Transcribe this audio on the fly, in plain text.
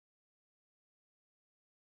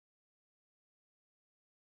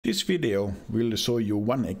This video will show you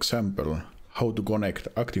one example how to connect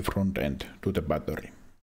active frontend to the battery.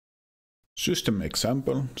 System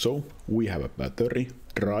example, so we have a battery,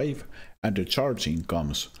 drive, and the charging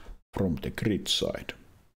comes from the grid side.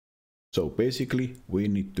 So basically we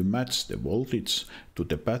need to match the voltage to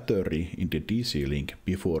the battery in the DC link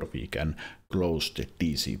before we can close the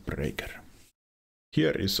DC breaker.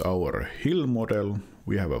 Here is our hill model.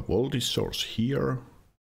 We have a voltage source here,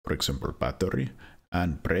 for example battery,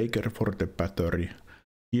 and breaker for the battery.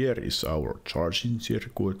 Here is our charging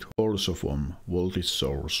circuit, also from voltage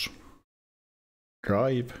source,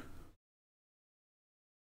 drive,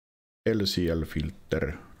 LCL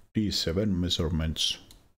filter, D7 measurements,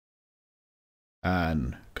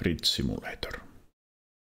 and grid simulator.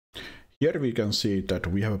 Here we can see that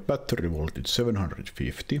we have a battery voltage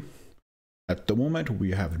 750. At the moment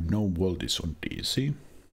we have no voltage on DC.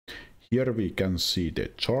 Here we can see the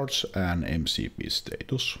charge and MCP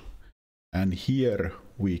status. And here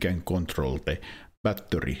we can control the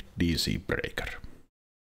battery DC breaker.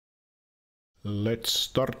 Let's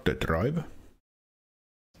start the drive.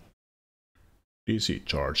 DC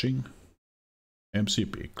charging.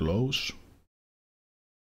 MCP close.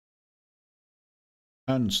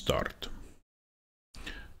 And start.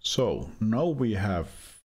 So now we have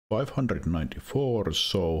 594,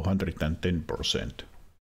 so 110%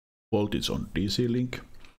 voltage on DC link.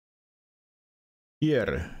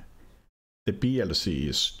 Here the PLC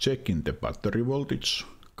is checking the battery voltage,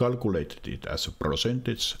 calculated it as a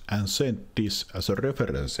percentage, and sent this as a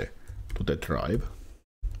reference to the drive.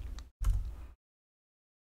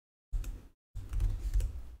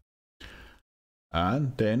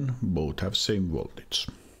 And then both have same voltage.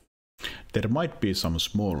 There might be some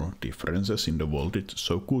small differences in the voltage,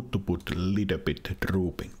 so good to put a little bit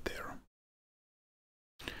drooping there.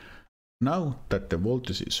 Now that the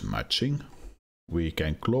voltage is matching, we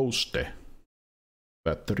can close the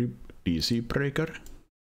battery DC breaker.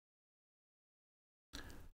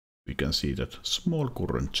 We can see that small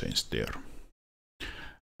current change there.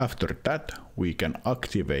 After that, we can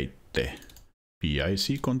activate the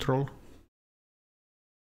PIC control.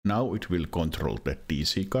 Now it will control the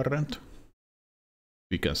DC current.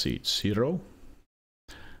 We can see it's 0.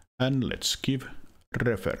 And let's give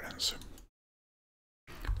reference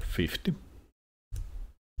 50.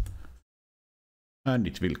 And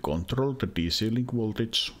it will control the DC link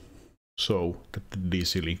voltage so that the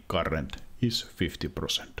DC link current is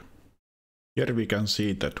 50%. Here we can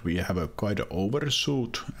see that we have a quite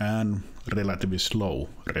overshoot and relatively slow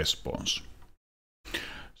response.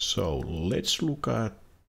 So let's look at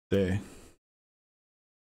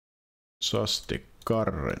just the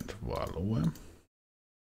current value,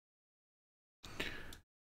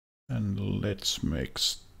 and let's make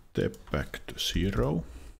step back to 0.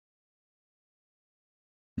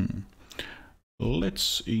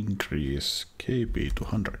 Let's increase KB to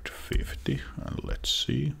 150 and let's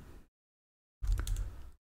see.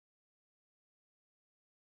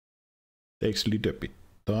 Takes a little bit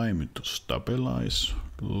time to stabilize.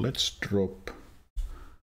 Let's drop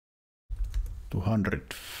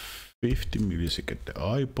 250 millisecond the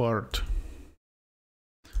I part,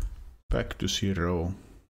 back to 0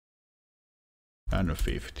 and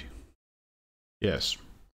 50. Yes,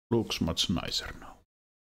 looks much nicer now.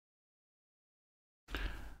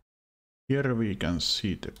 Here we can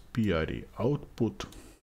see the PID output,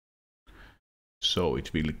 so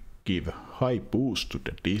it will give high boost to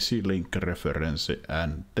the DC link reference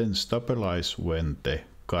and then stabilize when the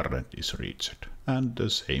current is reached, and the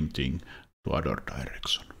same thing to other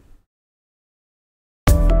direction.